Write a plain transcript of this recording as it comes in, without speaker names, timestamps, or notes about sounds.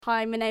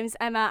Hi, my name's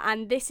Emma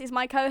and this is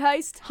my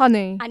co-host,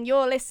 Honey. and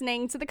you're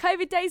listening to the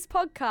COVID Days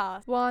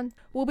podcast.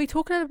 We'll be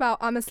talking about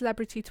I'm a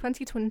Celebrity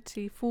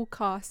 2020 full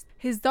cast,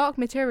 His Dark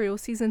Material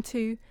Season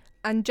 2,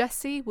 and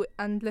Jessie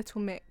and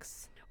Little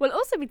Mix. We'll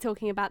also be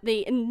talking about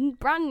the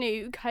brand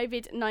new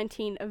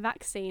COVID-19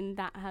 vaccine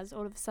that has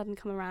all of a sudden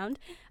come around,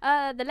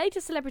 the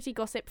latest celebrity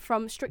gossip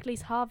from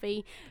Strictly's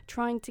Harvey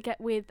trying to get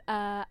with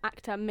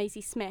actor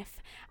Maisie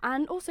Smith,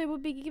 and also we'll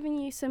be giving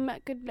you some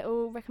good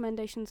little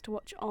recommendations to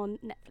watch on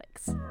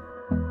Netflix.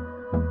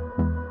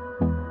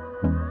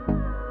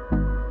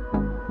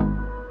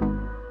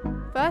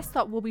 First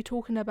up, we'll be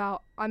talking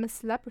about I'm a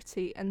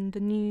Celebrity and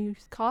the new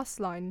cast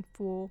line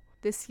for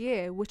this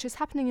year, which is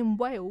happening in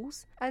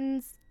Wales,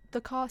 and the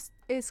cast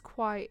is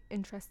quite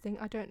interesting.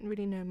 I don't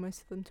really know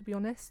most of them, to be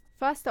honest.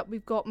 First up,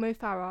 we've got Mo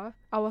Farah,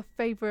 our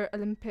favourite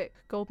Olympic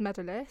gold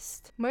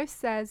medalist. Mo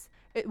says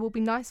it will be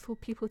nice for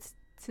people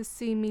to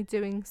see me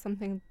doing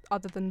something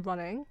other than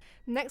running.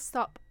 Next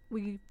up,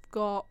 we've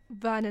got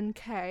Vernon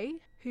Kay,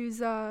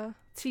 who's a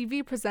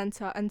TV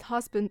presenter and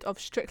husband of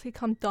Strictly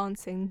Come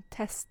Dancing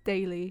Tess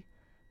Daly.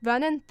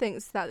 Vernon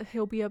thinks that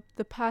he'll be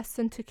the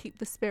person to keep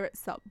the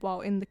spirits up while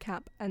in the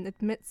camp and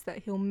admits that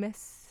he'll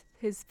miss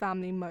his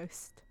family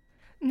most.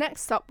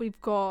 Next up,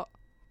 we've got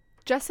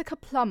Jessica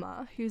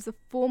Plummer, who's a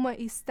former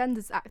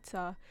EastEnders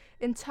actor.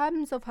 In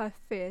terms of her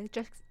fear,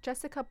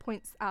 Jessica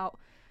points out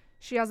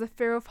she has a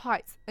fear of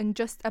heights and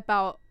just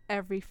about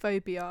every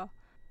phobia.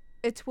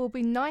 It will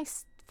be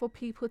nice for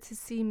people to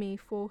see me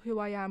for who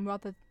I am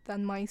rather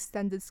than my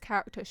EastEnders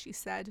character, she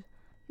said.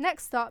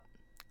 Next up,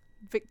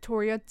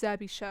 Victoria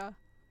Derbyshire.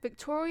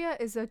 Victoria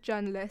is a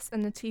journalist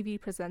and a TV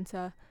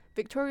presenter.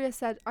 Victoria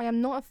said, I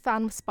am not a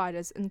fan of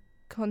spiders and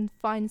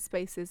confined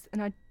spaces,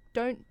 and I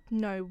don't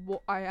know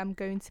what I am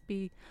going to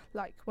be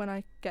like when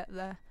I get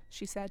there,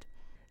 she said.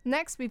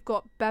 Next, we've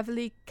got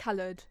Beverly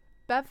Callard.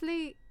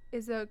 Beverly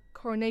is a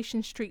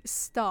Coronation Street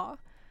star.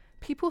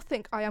 People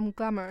think I am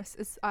glamorous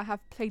as I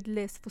have played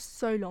Liz for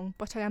so long,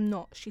 but I am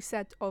not, she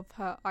said of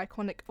her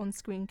iconic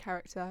on-screen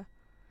character.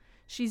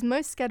 She's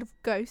most scared of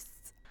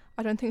ghosts.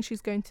 I don't think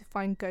she's going to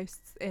find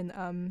ghosts in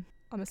I'm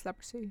a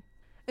Celebrity.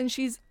 And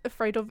she's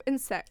afraid of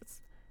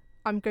insects.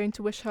 I'm going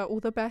to wish her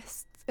all the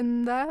best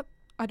in there.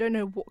 I don't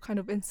know what kind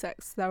of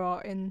insects there are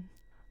in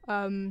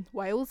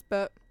Wales,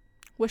 but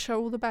wish her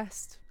all the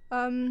best.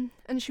 And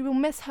she will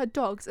miss her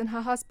dogs and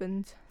her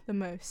husband the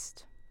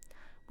most.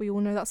 We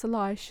all know that's a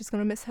lie. She's going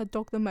to miss her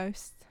dog the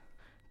most.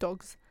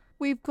 Dogs.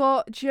 We've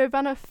got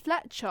Giovanna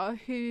Fletcher,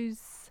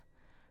 who's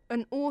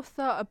an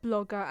author, a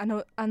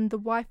blogger, and the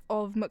wife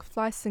of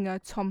McFly singer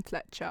Tom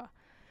Fletcher.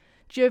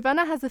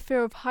 Giovanna has a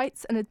fear of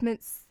heights and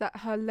admits that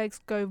her legs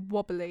go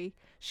wobbly.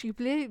 She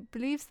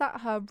believes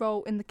that her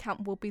role in the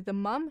camp will be the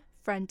mum,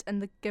 friend,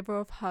 and the giver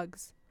of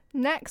hugs.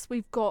 Next,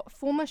 we've got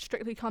former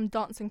Strictly Come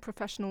Dancing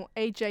professional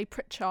AJ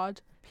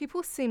Pritchard.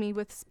 People see me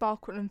with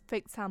sparkle and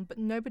fake tan, but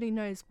nobody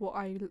knows what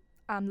I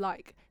am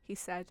like, he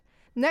said.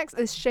 Next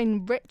is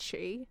Shane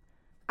Ritchie,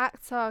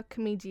 actor,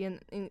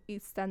 comedian, and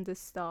EastEnders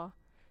star.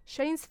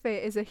 Shane's fear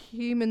is a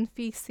human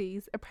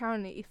feces.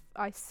 Apparently, if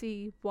I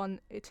see one,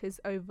 it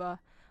is over.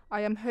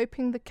 I am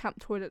hoping the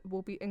camp toilet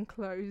will be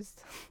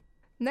enclosed.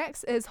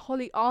 Next is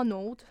Holly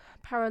Arnold,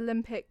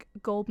 Paralympic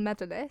gold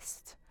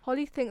medalist.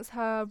 Holly thinks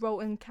her role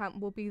in camp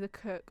will be the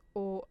cook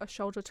or a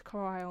shoulder to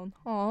cry on.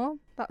 Aw,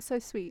 that's so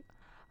sweet.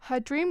 Her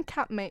dream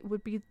campmate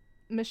would be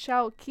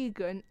Michelle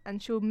Keegan,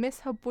 and she'll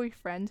miss her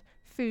boyfriend,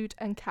 food,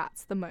 and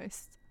cats the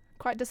most.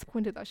 Quite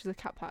disappointed that she's a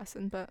cat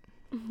person, but...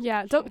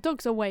 Yeah,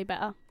 dogs are way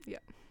better. Yeah.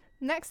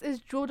 Next is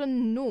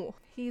Jordan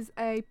North. He's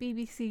a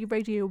BBC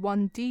Radio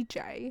 1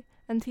 DJ,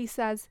 and he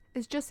says,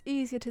 it's just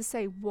easier to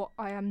say what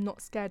I am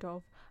not scared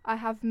of. I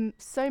have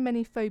so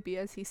many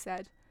phobias, he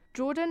said.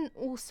 Jordan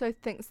also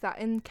thinks that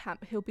in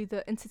camp he'll be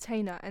the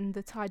entertainer and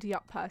the tidy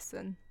up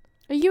person.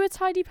 Are you a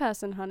tidy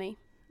person, honey?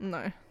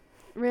 No.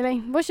 Really?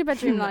 What's your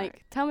bedroom No.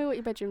 like? Tell me what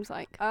your bedroom's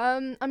like.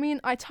 I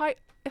mean,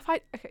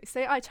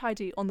 say I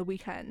tidy on the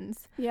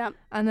weekends. Yeah.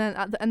 And then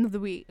at the end of the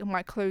week,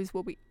 my clothes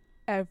will be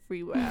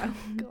everywhere.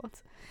 God.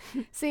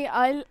 See,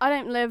 I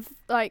don't live,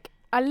 like,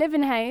 I live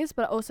in Hayes,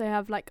 but I also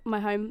have, like,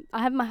 my home.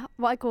 I have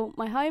what I call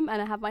my home,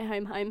 and I have my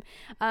home.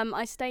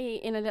 I stay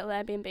in a little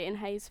Airbnb in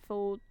Hayes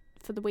for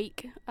the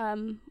week,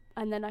 and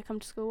then I come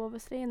to school,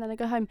 obviously, and then I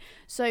go home.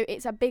 So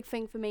it's a big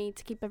thing for me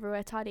to keep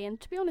everywhere tidy,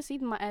 and to be honest,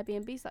 even my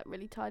Airbnb's, like,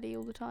 really tidy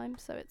all the time,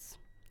 so it's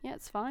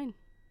fine.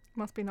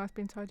 Must be nice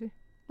being tidy.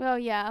 Well,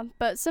 yeah,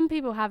 but some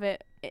people have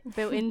it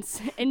built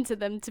into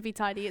them to be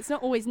tidy. It's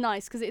not always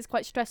nice, because it's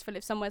quite stressful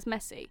if somewhere's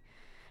messy,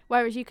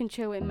 whereas you can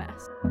chill in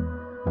mess.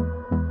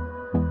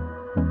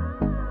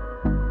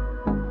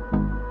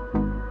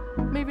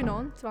 Moving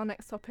on to our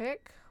next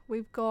topic,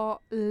 we've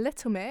got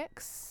Little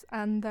Mix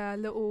and their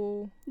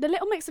little... The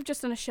Little Mix have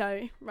just done a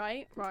show,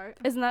 right? Right.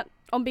 Isn't that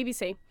on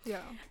BBC?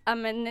 Yeah.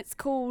 And it's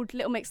called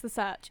Little Mix The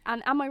Search.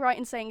 And am I right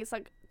in saying it's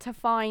like to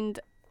find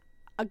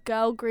a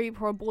girl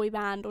group or a boy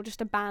band or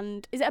just a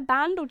band? Is it a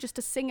band or just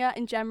a singer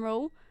in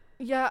general?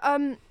 Yeah,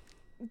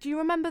 do you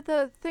remember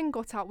the thing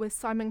got out with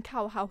Simon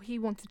Cowell, how he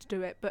wanted to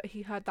do it, but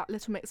he heard that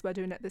Little Mix were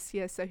doing it this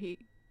year, so he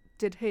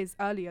did his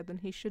earlier than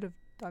he should have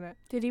done it.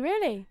 Did he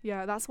really?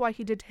 Yeah, that's why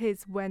he did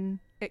his when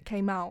it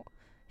came out.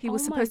 He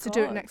was Oh my supposed to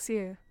do it God. next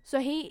year. So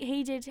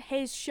he did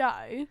his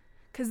show.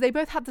 Because they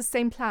both had the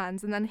same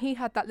plans, and then he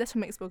had that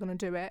Little Mix were going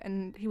to do it,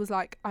 and he was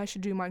like, I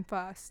should do mine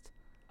first.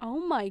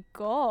 Oh my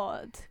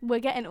God. We're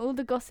getting all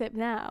the gossip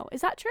now.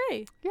 Is that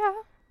true? Yeah.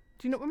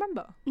 Do you not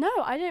remember? No,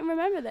 I didn't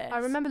remember this. I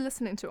remember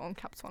listening to it on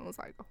Capital One. I was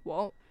like,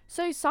 what?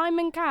 So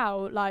Simon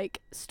Cowell,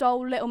 like,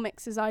 stole Little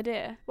Mix's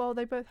idea. Well,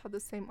 they both had the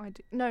same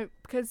idea. No,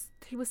 because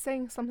he was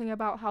saying something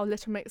about how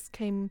Little Mix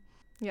came...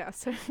 Yeah,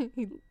 so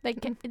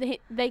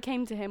They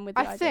came to him with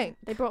the I idea. think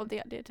They brought up the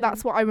idea to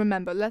that's him. what I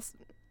remember.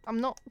 I'm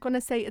not going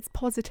to say it's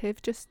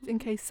positive, just in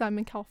case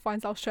Simon Cowell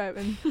finds our show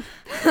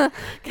and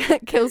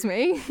kills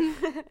me.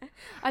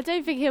 I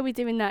don't think he'll be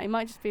doing that. He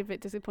might just be a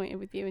bit disappointed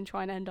with you and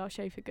trying to end our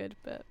show for good,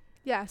 but...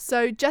 Yeah,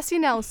 so Jessie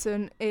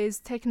Nelson is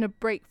taking a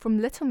break from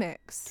Little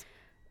Mix.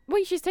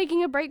 Wait, she's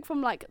taking a break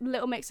from, like,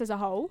 Little Mix as a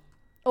whole?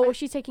 Or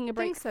she's taking a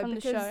break from the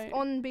because show?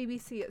 on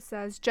BBC it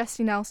says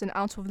Jessie Nelson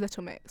out of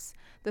Little Mix,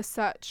 the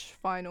search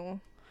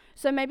final.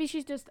 So maybe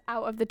she's just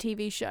out of the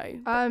TV show.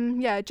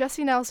 Yeah,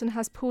 Jessie Nelson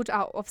has pulled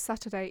out of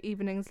Saturday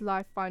evening's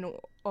live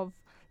final of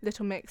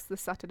Little Mix, the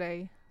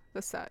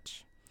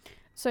search.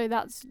 So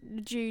that's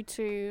due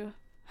to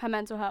her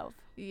mental health.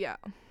 Yeah.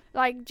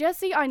 Like,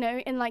 Jessie, I know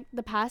in, like,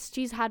 the past,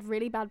 she's had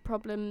really bad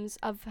problems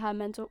with her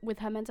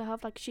mental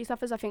health. Like, she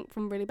suffers, I think,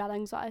 from really bad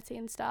anxiety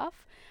and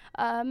stuff.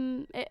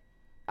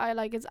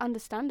 It's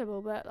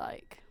understandable, but,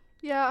 like...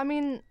 Yeah, I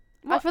mean,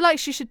 I feel like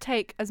she should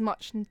take as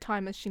much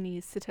time as she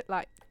needs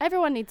to,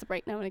 Everyone needs a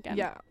break now and again.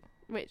 Yeah.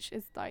 Which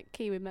is, like,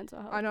 key with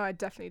mental health. I know, I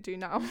definitely do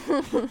now.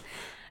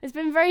 It's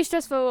been very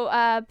stressful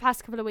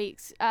past couple of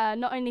weeks,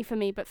 not only for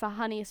me, but for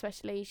Honey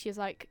especially. She's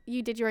like,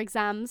 you did your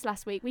exams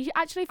last week. We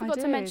actually forgot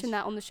to mention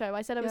that on the show.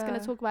 I said I was going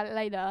to talk about it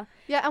later.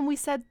 Yeah, and we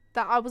said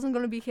that I wasn't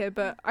going to be here,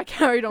 but I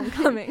carried on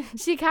coming.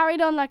 She carried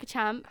on like a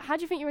champ. How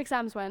do you think your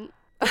exams went?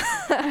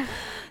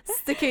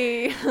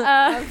 Sticky.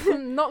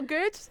 Not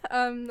good.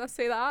 Let's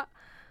say that.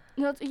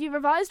 You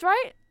revised,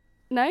 right?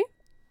 No?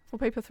 For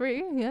paper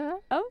 3, yeah.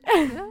 Oh.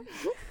 Yeah.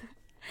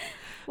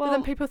 Well, but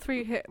then paper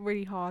 3 hit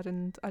really hard,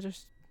 and I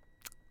just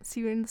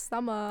see you in the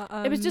summer.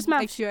 it was just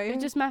maths. AQA. It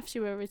was just maths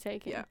you were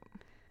retaking. Yeah.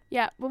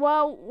 Yeah.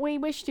 Well, we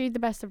wish you the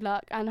best of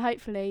luck, and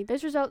hopefully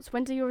those results.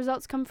 When do your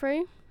results come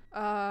through?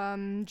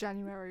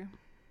 January.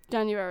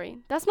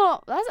 That's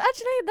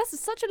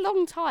such a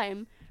long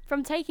time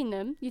from taking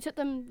them. You took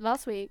them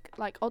last week,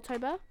 like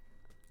October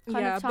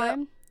kind of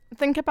time. But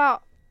think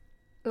about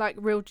like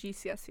real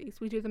GCSEs.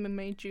 We do them in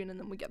May, June, and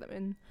then we get them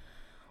in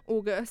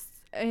August.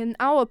 In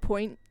our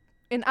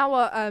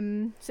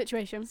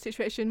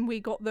situation, we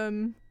got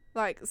them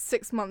like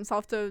 6 months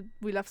after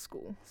we left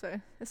school, so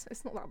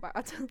it's not that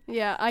bad.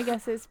 Yeah, I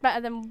guess it's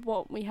better than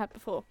what we had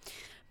before.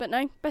 But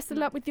no, best of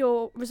luck with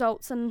your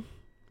results, and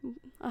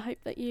I hope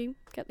that you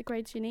get the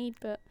grades you need.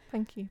 But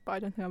Thank you, but I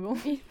don't think I will.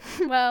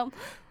 well,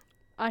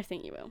 I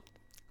think you will.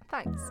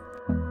 Thanks.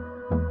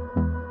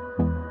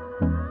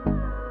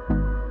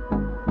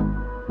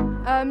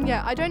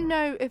 Yeah, I don't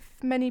know if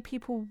many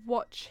people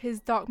watch his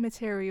Dark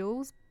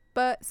Materials,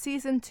 but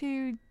season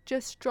 2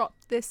 just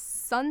dropped this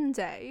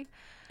Sunday.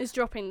 It's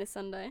dropping this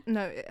Sunday.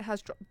 No, it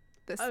has dropped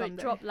this Sunday. Oh, it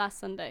dropped last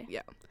Sunday.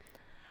 Yeah.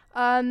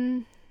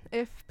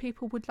 If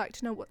people would like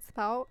to know what's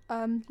about,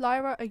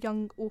 Lyra, a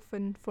young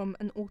orphan from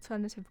an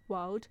alternative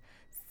world,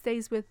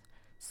 stays with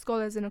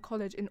scholars in a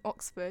college in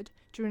Oxford.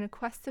 During a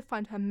quest to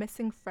find her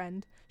missing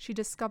friend, she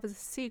discovers a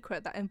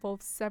secret that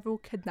involves several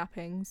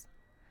kidnappings.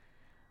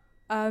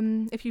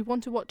 If you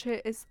want to watch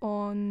it, it's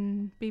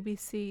on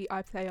BBC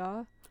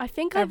iPlayer. I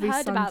think I've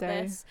heard about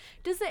Sunday. this.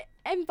 Does it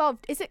involve?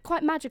 Is it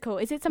quite magical?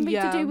 Is it something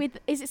to do with?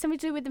 Is it something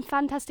to do with the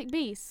Fantastic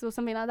Beasts or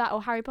something like that,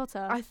 or Harry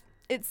Potter?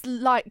 It's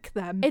like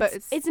them, but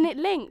isn't it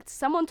linked?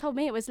 Someone told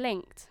me it was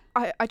linked.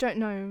 I don't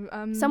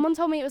know. Someone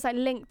told me it was like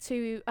linked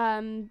to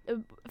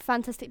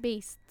Fantastic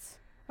Beasts.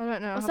 I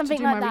don't know. Or I have something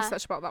to do like my that.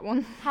 research about that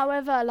one.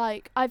 However,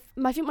 like I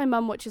think my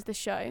mum watches the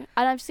show, and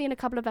I've seen a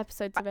couple of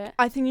episodes of it.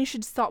 I think you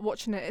should start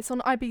watching it. It's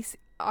on IBC.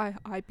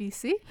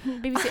 BBC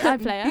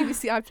iPlayer.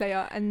 BBC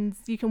iPlayer, and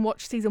you can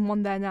watch season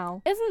 1 there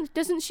now.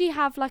 Doesn't she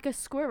have like a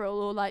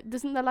squirrel, or like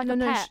doesn't there like a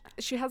pet?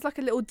 She has like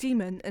a little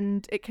demon,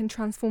 and it can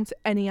transform to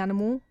any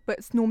animal, but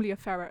it's normally a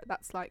ferret.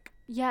 That's like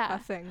her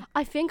thing.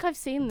 I think I've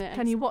seen this.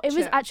 Can you watch it? It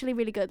was actually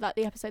really good, like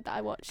the episode that I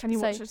watched. Can you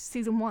watch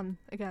season 1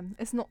 again?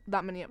 It's not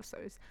that many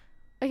episodes.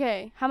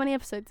 Okay, how many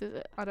episodes is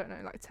it? I don't know,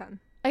 like 10.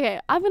 Okay,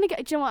 I'm gonna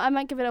get. Do you know what? I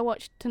might give it a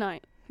watch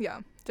tonight. Yeah,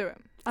 do it.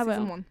 I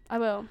season will. 1. I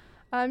will.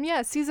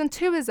 Yeah, season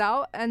 2 is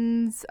out,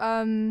 and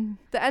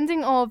the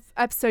ending of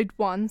episode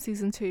 1,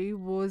 season 2,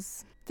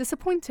 was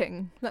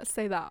disappointing. Let's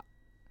say that.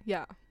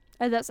 Yeah.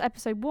 Oh, that's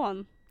episode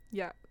 1.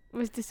 Yeah. It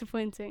was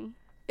disappointing.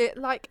 It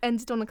like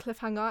ended on a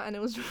cliffhanger, and it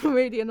was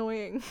really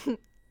annoying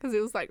because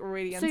it was like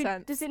really intense.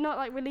 So does it not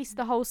like release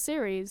the whole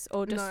series,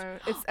 or just? No,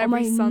 it's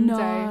every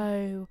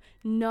Sunday.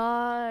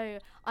 No.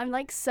 I'm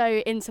like so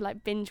into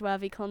like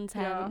binge-worthy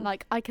content. Yeah.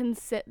 Like I can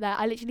sit there.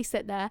 I literally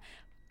sit there,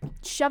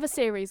 shove a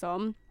series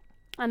on,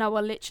 and I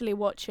will literally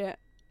watch it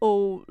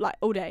all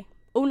day.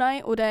 all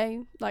night, all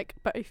day, like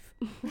both.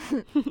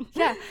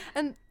 Yeah,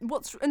 and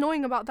what's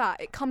annoying about that,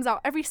 it comes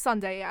out every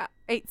Sunday at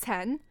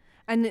 8:10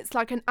 and it's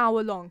like an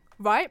hour long,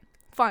 right?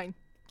 Fine.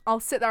 I'll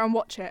sit there and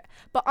watch it.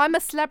 But I'm a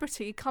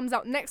Celebrity comes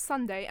out next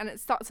Sunday and it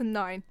starts at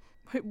 9.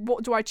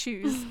 What do I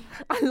choose?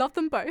 I love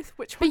them both.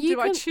 Which one do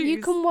I choose? You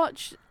can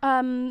watch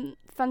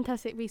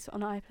Fantastic Beasts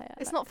on iPlayer.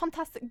 It's not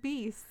Fantastic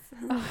Beasts.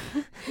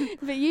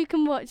 But you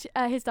can watch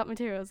His Dark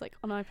Materials like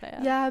on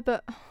iPlayer. Yeah,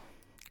 but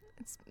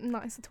it's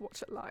nicer to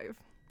watch it live.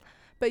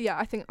 But yeah,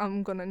 I think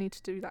I'm gonna need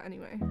to do that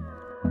anyway.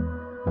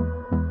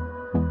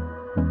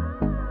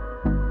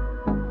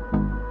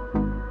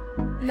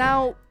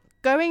 Now,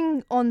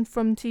 going on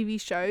from TV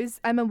shows,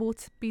 Emma will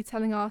be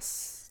telling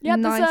us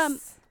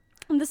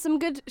There's some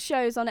good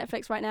shows on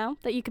Netflix right now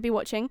that you could be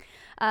watching,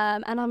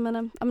 and I'm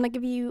gonna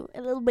give you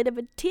a little bit of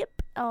a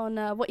tip on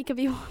what you could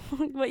be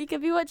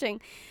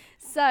watching.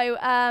 So,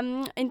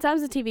 in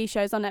terms of TV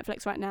shows on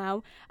Netflix right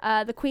now,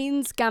 The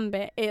Queen's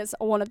Gambit is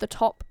one of the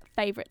top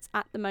favourites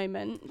at the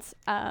moment.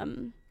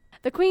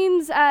 The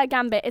Queen's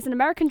Gambit is an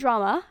American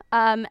drama,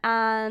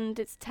 and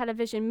it's a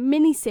television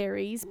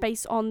miniseries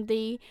based on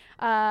the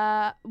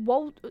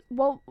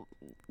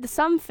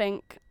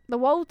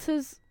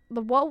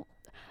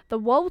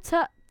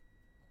Walter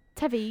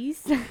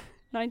Tevis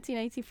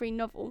 1983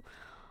 novel.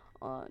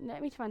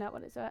 Let me find out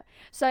what it's about.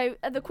 So,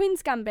 The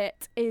Queen's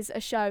Gambit is a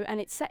show, and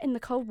it's set in the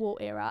Cold War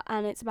era,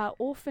 and it's about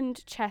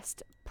orphaned chess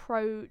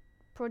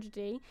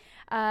prodigy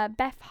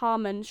Beth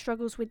Harmon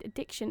struggles with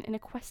addiction in a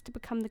quest to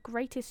become the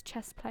greatest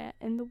chess player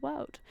in the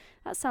world.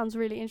 That sounds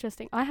really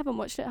interesting. I haven't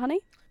watched it,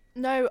 honey.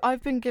 No,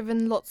 I've been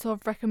given lots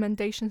of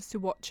recommendations to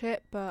watch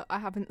it, but I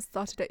haven't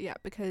started it yet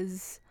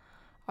because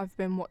I've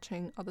been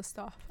watching other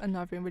stuff and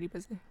I've been really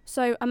busy.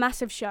 So, a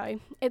massive show.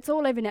 It's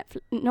all over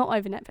Netflix. Not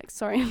over Netflix,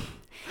 sorry.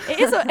 It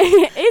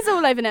is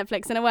all over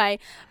Netflix in a way.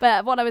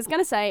 But what I was going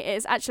to say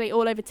is actually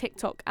all over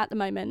TikTok at the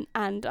moment.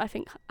 And I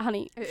think,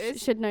 honey,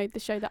 should know the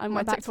show that I'm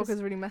My about TikTok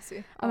is really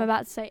messy. I'm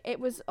about to say. It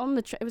was on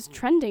the it was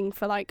trending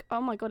for like,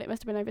 oh my God, it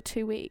must have been over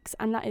 2 weeks.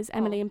 And that is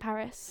Emily in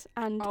Paris.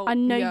 And I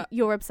know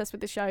you're obsessed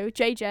with the show.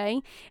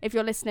 JJ, if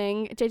you're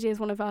listening, JJ is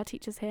one of our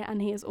teachers here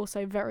and he is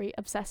also very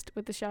obsessed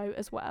with the show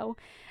as well.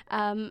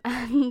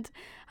 And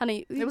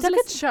honey, it was a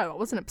good show. I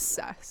wasn't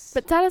obsessed.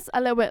 But tell us a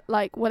little bit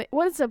like what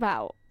it's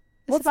about.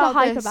 What's the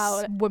hype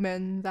about it?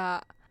 Woman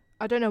that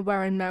I don't know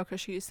where in America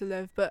she used to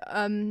live, but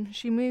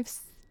she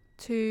moves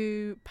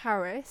to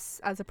Paris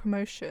as a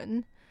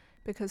promotion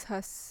because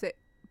her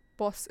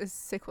boss is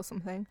sick or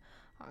something.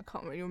 I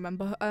can't really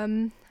remember.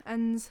 And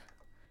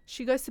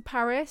she goes to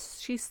Paris.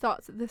 She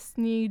starts at this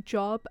new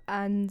job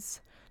and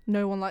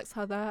no one likes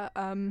her there.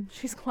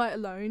 She's quite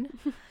alone.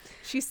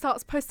 She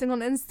starts posting on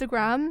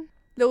Instagram.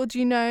 Little do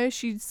you know,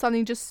 she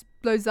suddenly just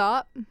blows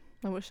up.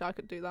 I wish I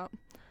could do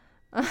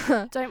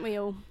that. Don't we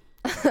all?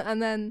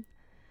 And then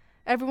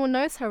everyone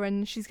knows her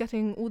and she's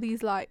getting all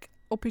these like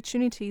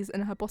opportunities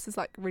and her boss is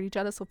like really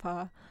jealous of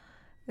her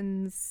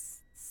and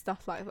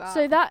stuff like that.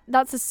 So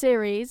that's a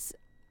series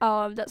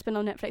that's been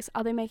on Netflix.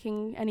 Are they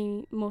making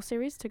any more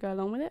series to go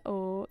along with it,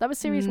 or that was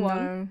series 1?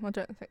 No, I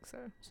don't think so.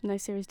 So no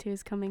series 2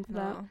 is coming for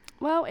that.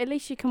 Well, at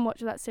least you can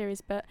watch that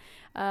series, but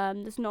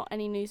there's not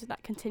any news of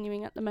that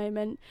continuing at the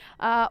moment.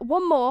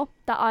 One more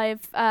that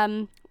I've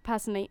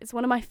personally, it's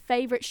one of my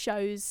favourite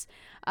shows.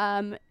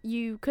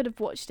 You could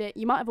have watched it.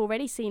 You might have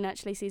already seen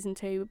actually season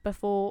 2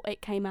 before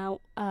it came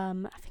out.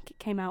 I think it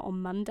came out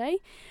on Monday,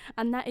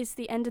 and that is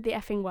The End of the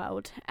Effing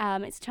World.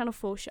 It's a Channel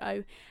 4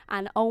 show,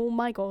 and oh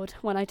my God,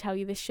 when I tell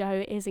you this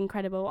show is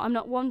incredible. I'm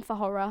not one for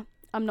horror.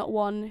 I'm not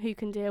one who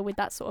can deal with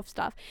that sort of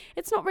stuff.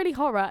 It's not really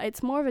horror.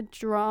 It's more of a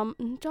drama.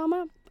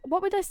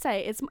 What would I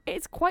say?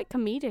 It's quite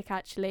comedic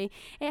actually.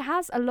 It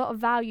has a lot of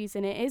values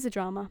in it. It is a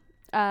drama.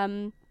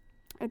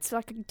 It's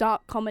like a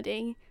dark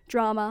comedy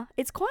drama.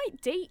 It's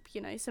quite deep, you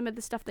know, some of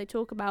the stuff they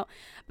talk about.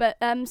 But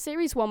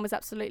series 1 was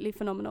absolutely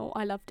phenomenal.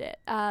 I loved it.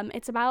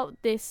 It's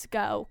about this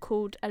girl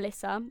called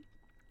Alyssa.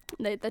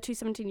 The two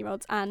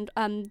 17-year-olds and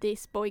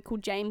this boy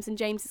called James. And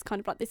James is kind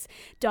of like this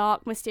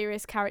dark,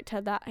 mysterious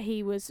character that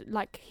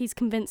he's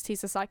convinced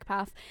he's a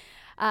psychopath.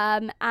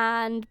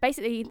 And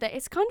basically,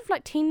 it's kind of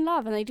like teen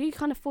love. And they do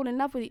kind of fall in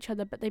love with each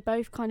other, but they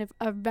both kind of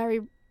are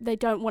they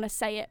don't want to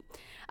say it.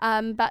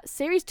 But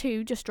series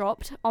 2 just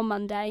dropped on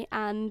Monday,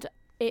 and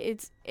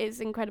it's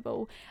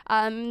incredible.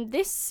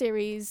 This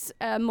series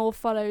more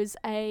follows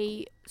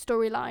a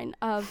storyline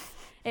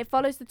it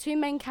follows the two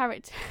main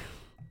characters.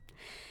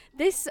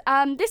 This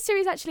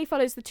series actually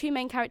follows the two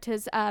main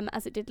characters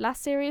as it did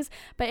last series,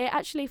 but it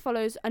actually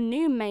follows a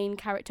new main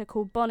character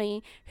called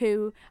Bonnie,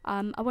 who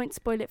I won't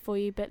spoil it for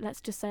you, but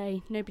let's just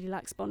say nobody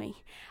likes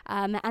Bonnie.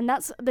 And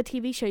that's the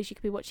TV shows you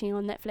could be watching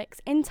on Netflix.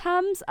 In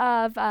terms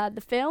of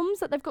the films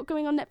that they've got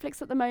going on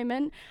Netflix at the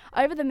moment,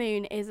 Over the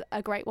Moon is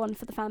a great one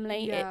for the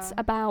family. Yeah. It's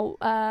about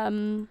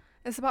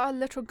a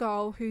little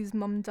girl whose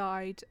mum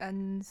died,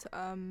 and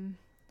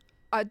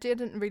I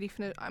didn't really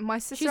finish. My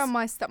sister and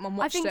my stepmom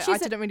watched it. I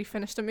didn't really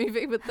finish the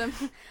movie with them.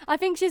 I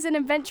think she's an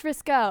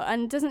adventurous girl,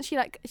 and doesn't she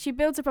she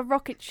builds up a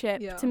rocket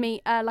ship to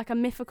meet like a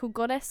mythical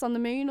goddess on the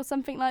moon or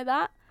something like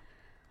that?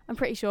 I'm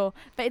pretty sure.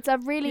 But it's a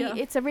really Yeah.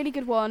 it's a really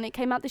good one. It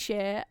came out this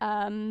year.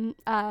 And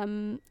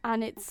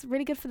it's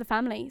really good for the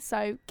family.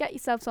 So get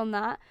yourselves on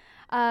that.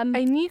 A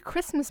new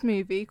Christmas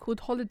movie called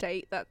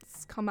Holiday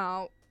that's come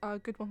out. A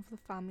good one for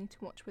the family to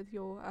watch with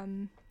your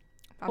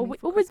family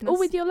for Christmas. or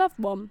with your loved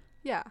one.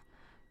 Yeah.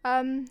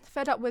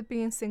 Fed up with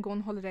being single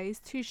on holidays,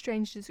 two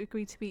strangers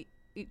agree to be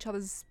each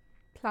other's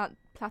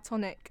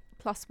platonic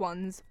plus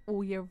ones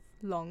all year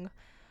long,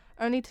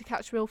 only to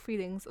catch real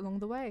feelings along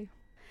the way.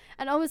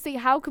 And honestly,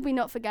 how could we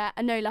not forget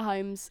Enola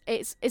Holmes?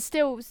 It's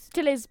still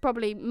is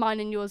probably mine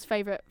and yours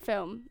favourite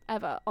film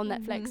ever on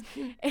Netflix.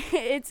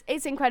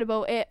 It's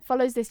incredible. It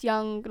follows this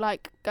young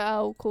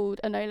girl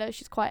called Enola.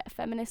 She's quite a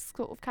feminist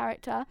sort of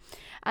character,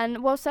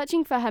 and while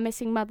searching for her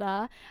missing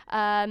mother,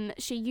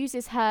 she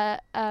uses her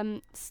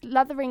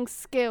sluthering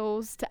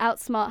skills to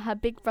outsmart her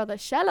big brother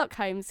Sherlock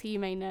Holmes, who you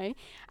may know,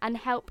 and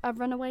help a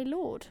runaway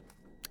lord.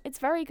 It's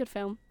a very good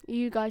film.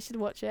 You guys should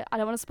watch it. I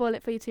don't want to spoil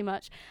it for you too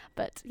much.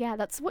 But yeah,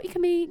 that's what you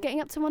can be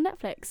getting up to on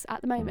Netflix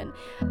at the moment.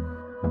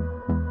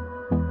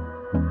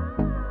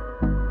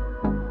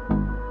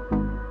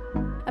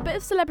 A bit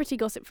of celebrity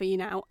gossip for you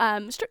now.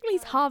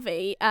 Strictly's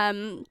Harvey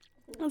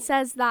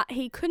says that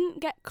he couldn't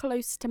get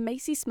close to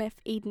Macy Smith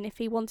even if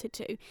he wanted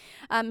to.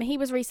 He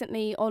was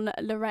recently on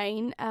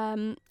Lorraine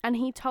and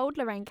he told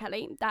Lorraine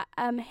Kelly that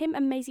him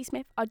and Macy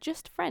Smith are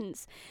just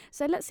friends.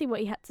 So let's see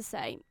what he had to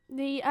say.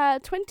 The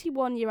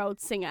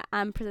 21-year-old singer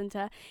and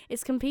presenter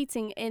is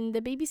competing in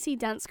the BBC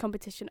dance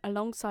competition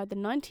alongside the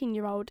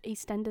 19-year-old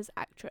EastEnders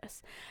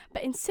actress,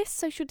 but insists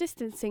social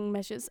distancing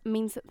measures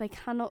means that they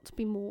cannot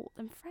be more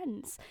than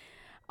friends.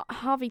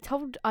 Harvey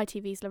told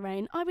ITV's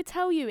Lorraine, "I would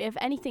tell you if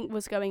anything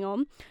was going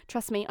on.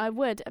 Trust me, I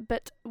would,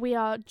 but we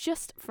are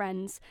just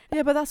friends."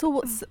 Yeah, but that's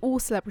all all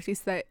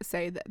celebrities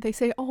say. That they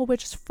say, oh, we're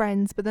just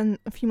friends, but then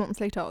a few months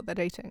later, they're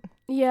dating.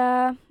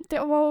 Yeah,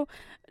 well,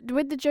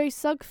 with the Joe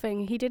Sugg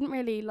thing, he didn't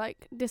really,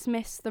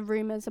 dismiss the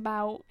rumours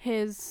about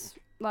his,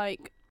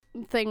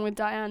 thing with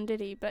Diane,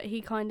 did he? But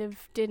he kind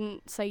of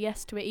didn't say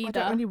yes to it either. I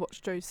don't really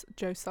watch Joe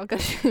Sugg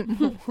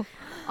anymore.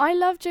 I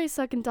love Joe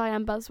Sugg and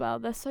Diane Buswell.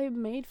 They're so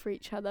made for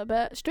each other.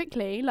 But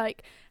Strictly,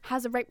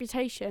 has a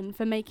reputation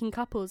for making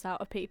couples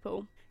out of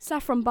people.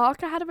 Saffron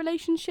Barker had a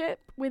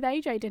relationship with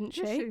AJ, didn't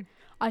she? Did she?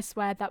 I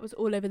swear that was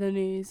all over the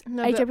news.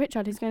 No, AJ but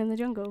Pritchard, who's going in the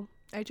jungle.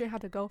 AJ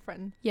had a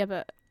girlfriend. Yeah,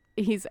 but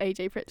he's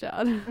AJ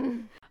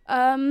Pritchard.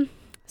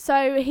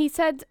 So he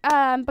said,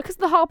 because of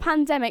the whole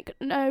pandemic,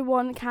 no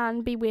one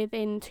can be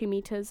within 2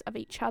 meters of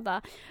each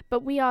other.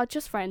 But we are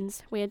just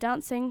friends. We are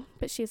dancing,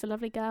 but she is a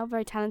lovely girl,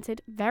 very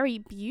talented, very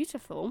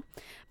beautiful.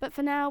 But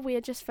for now, we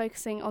are just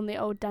focusing on the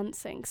old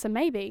dancing. So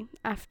maybe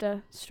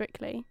after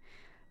Strictly,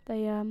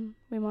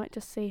 we might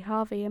just see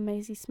Harvey and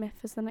Maisie Smith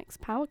as the next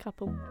power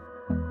couple.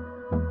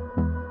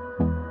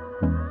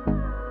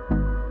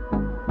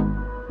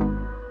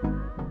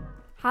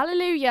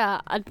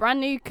 Hallelujah! A brand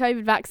new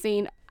COVID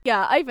vaccine.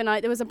 Yeah,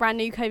 overnight there was a brand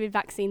new COVID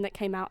vaccine that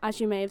came out,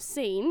 as you may have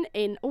seen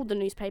in all the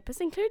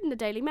newspapers, including the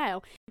Daily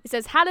Mail. It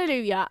says,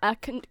 "Hallelujah, a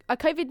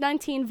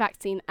COVID-19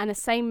 vaccine and a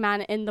sane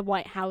man in the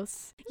White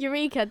House.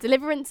 Eureka,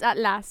 deliverance at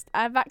last.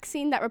 A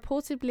vaccine that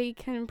reportedly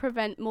can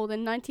prevent more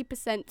than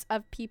 90%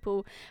 of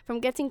people from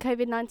getting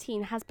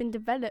COVID-19 has been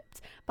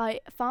developed by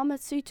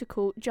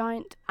pharmaceutical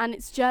giant and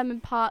its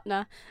German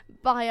partner,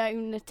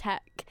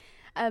 BioNTech.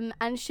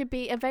 And should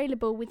be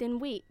available within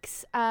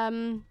weeks."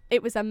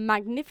 It was a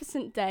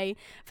magnificent day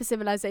for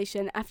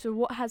civilization after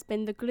what has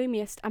been the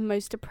gloomiest and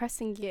most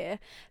depressing year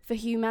for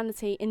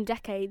humanity in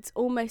decades,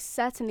 almost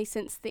certainly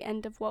since the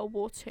end of World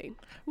War II.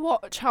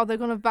 Watch how they're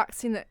going to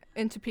vaccine it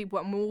into people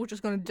and we're all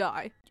just going to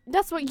die.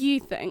 That's what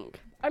you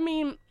think. I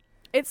mean,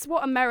 it's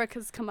what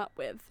America's come up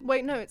with.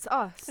 Wait, no, it's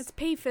us. It's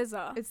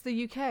Pfizer. It's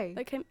the UK.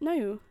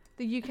 No.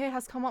 The UK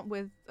has come up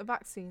with a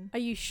vaccine. Are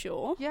you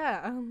sure?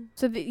 Yeah.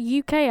 So the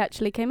UK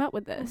actually came up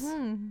with this?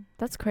 Mm-hmm.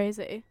 That's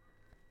crazy.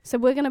 So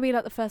we're going to be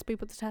the first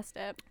people to test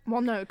it.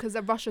 Well, no, because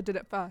Russia did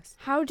it first.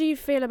 How do you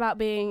feel about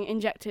being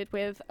injected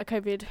with a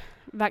COVID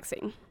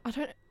vaccine? I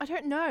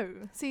don't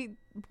know. See,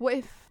 what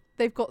if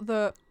they've got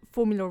the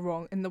formula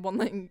wrong in the one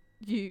that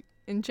you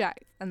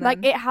inject? And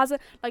then it has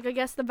I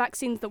guess the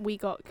vaccines that we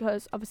got,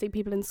 because obviously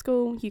people in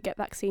school, you get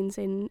vaccines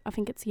in, I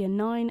think it's year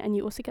 9, and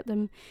you also get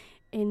them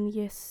in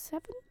year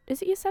 7.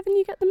 Is it year 7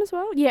 you get them as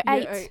well? Year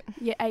 8.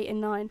 Year 8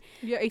 and 9.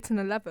 Year 8 and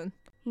 11.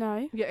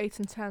 No. Year 8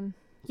 and 10.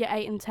 Year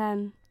 8 and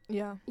 10.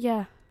 Yeah.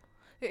 Yeah.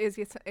 It is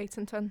year 8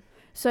 and 10.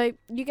 So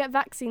you get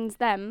vaccines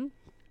then,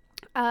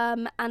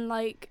 and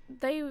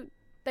they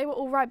were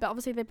all right, but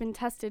obviously they've been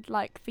tested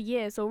for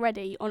years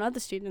already on other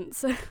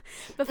students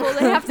before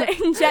they have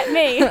to inject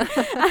me.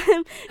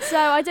 So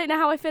I don't know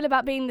how I feel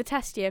about being the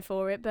test year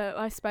for it, but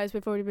I suppose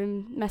we've already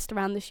been messed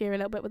around this year a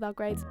little bit with our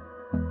grades.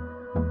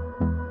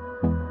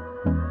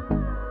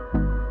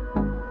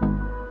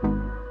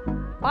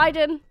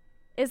 Biden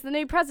is the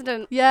new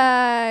president.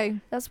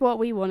 Yay. That's what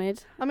we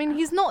wanted. I mean,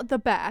 he's not the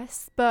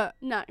best, but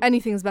No.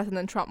 anything's better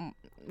than Trump.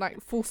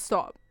 Full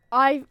stop.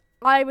 I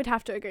I would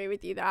have to agree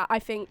with you there. I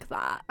think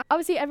that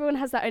obviously everyone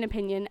has their own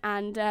opinion,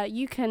 and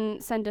you can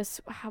send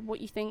us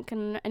what you think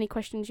and any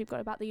questions you've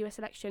got about the US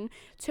election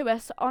to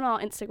us on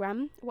our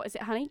Instagram. What is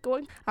it, honey? Go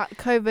on. At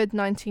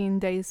COVID-19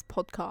 Days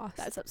Podcast.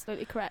 That's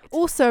absolutely correct.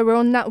 Also,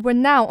 we're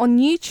now on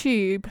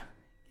YouTube.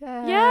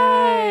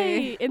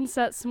 Yay!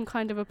 Insert some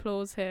kind of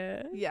applause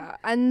here. Yeah,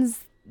 and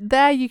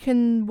there you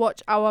can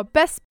watch our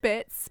best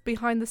bits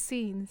behind the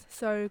scenes.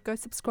 So go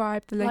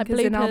subscribe. The link Like is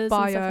in our bloopers and stuff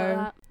like bio.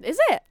 that. Is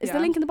it? Is the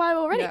Yeah. link in the bio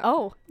already? Yeah.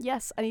 Oh,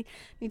 yes. I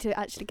need to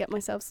actually get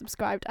myself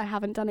subscribed. I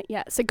haven't done it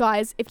yet. So,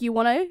 guys, if you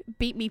want to,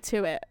 beat me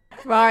to it.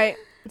 Right.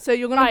 So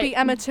you're gonna Right. beat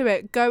Emma to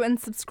it. Go and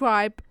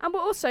subscribe. And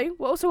we're also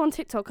on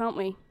TikTok, aren't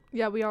we?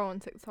 Yeah, we are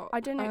on TikTok. I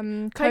don't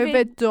know.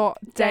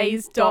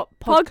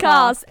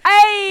 COVID.days.podcast.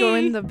 Hey!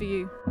 Join the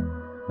view.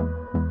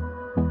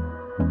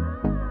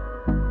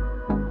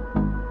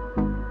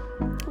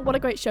 What a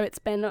great show it's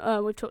been.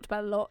 We've talked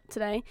about a lot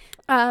today.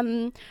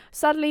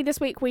 Sadly, this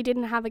week we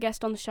didn't have a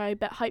guest on the show,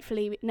 but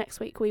hopefully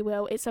next week we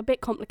will. It's a bit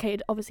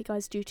complicated, obviously,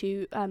 guys, due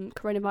to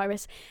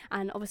coronavirus,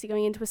 and obviously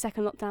going into a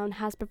second lockdown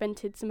has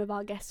prevented some of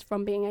our guests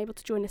from being able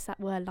to join us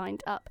that were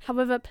lined up.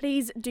 However,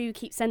 please do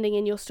keep sending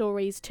in your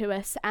stories to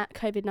us at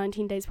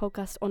COVID-19 Days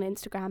Podcast on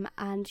Instagram,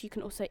 and you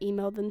can also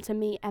email them to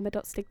me,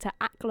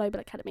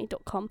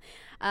 emma.stigter@globalacademy.com.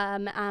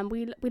 And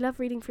we love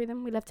reading through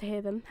them. We love to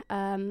hear them,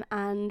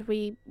 and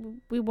we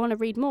want to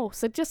read more.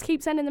 So just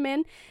keep sending them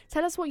in.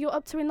 Tell us what you're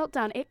up to in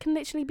lockdown. It can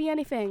literally be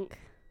anything.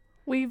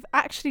 We've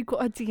actually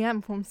got a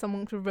DM from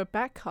someone called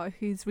Rebecca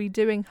who's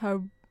redoing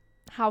her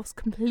house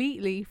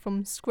completely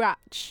from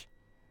scratch.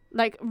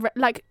 Like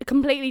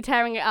completely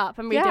tearing it up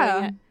and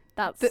redoing it.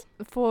 That's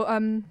For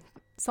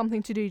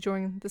something to do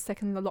during the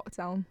second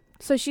lockdown.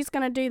 so she's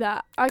gonna do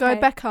that. Okay. Go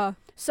Becca.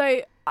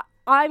 So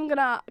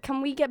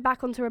can we get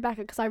back onto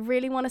Rebecca, because I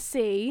really want to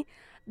see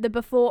the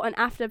before and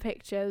after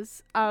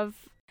pictures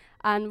of,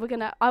 and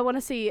I want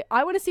to see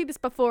this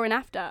before and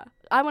after.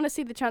 I want to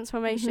see the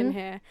transformation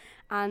here,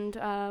 and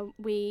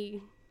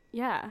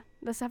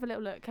let's have a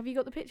little look. Have you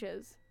got the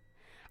pictures?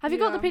 Have you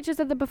got the pictures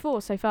of the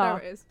before so far?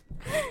 There it is.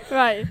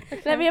 Right.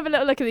 Let me have a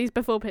little look at these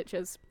before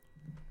pictures.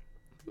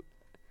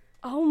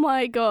 Oh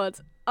my god.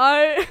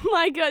 Oh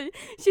my god.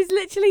 She's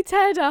literally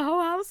teared her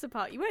whole house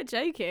apart. You weren't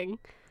joking.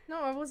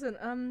 No, I wasn't.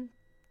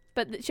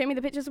 But show me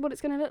the pictures of what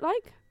it's going to look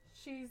like.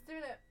 She's doing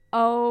it.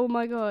 Oh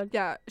my god.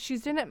 Yeah,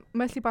 she's doing it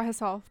mostly by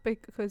herself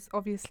because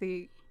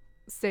obviously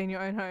stay in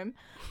your own home.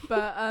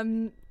 But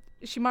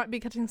she might be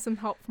getting some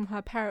help from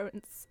her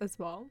parents as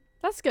well.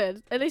 That's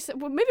good. At least,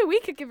 well, maybe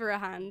we could give her a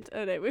hand.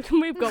 I don't know.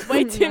 We've got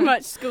way too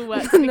much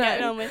schoolwork to be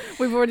getting on with.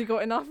 We've already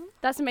got enough.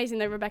 That's amazing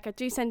though, Rebecca.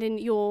 Do send in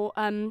your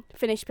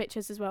finished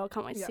pictures as well.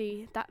 Can't wait to Yeah.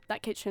 see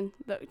that kitchen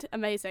looked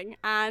amazing.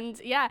 And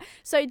yeah,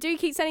 so do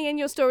keep sending in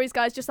your stories,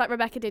 guys, just like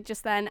Rebecca did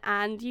just then.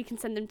 And you can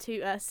send them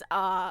to us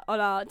on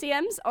our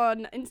DMs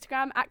on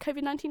Instagram at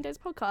COVID-19 Days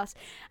Podcast.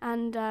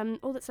 And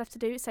all that's left to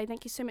do is say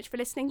thank you so much for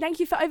listening. Thank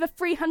you for over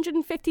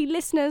 350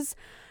 listeners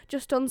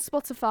just on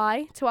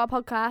Spotify to our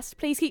podcast.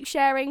 Please keep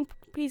sharing.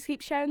 Please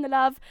keep sharing the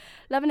love,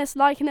 loving us,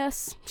 liking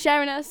us,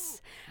 sharing us.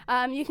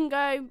 You can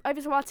go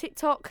over to our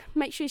TikTok.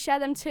 Make sure you share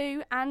them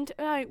too. And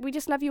we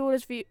just love you all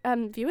as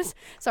viewers.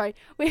 Sorry,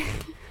 we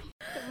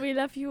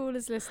love you all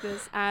as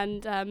listeners.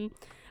 And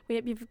we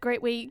hope you have a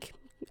great week.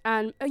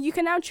 And you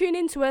can now tune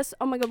in to us.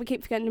 Oh my god, we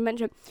keep forgetting to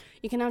mention.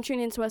 You can now tune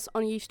in to us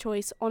on Youth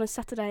Choice on a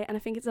Saturday, and I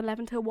think it's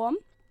 11 till 1.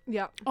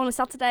 Yeah. On a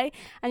Saturday,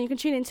 and you can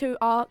tune into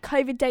our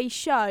COVID Day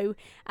show,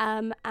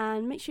 and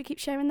make sure you keep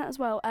sharing that as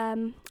well.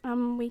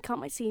 We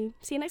can't wait to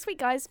see you next week,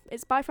 guys.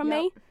 It's bye from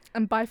me.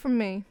 And bye from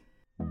me.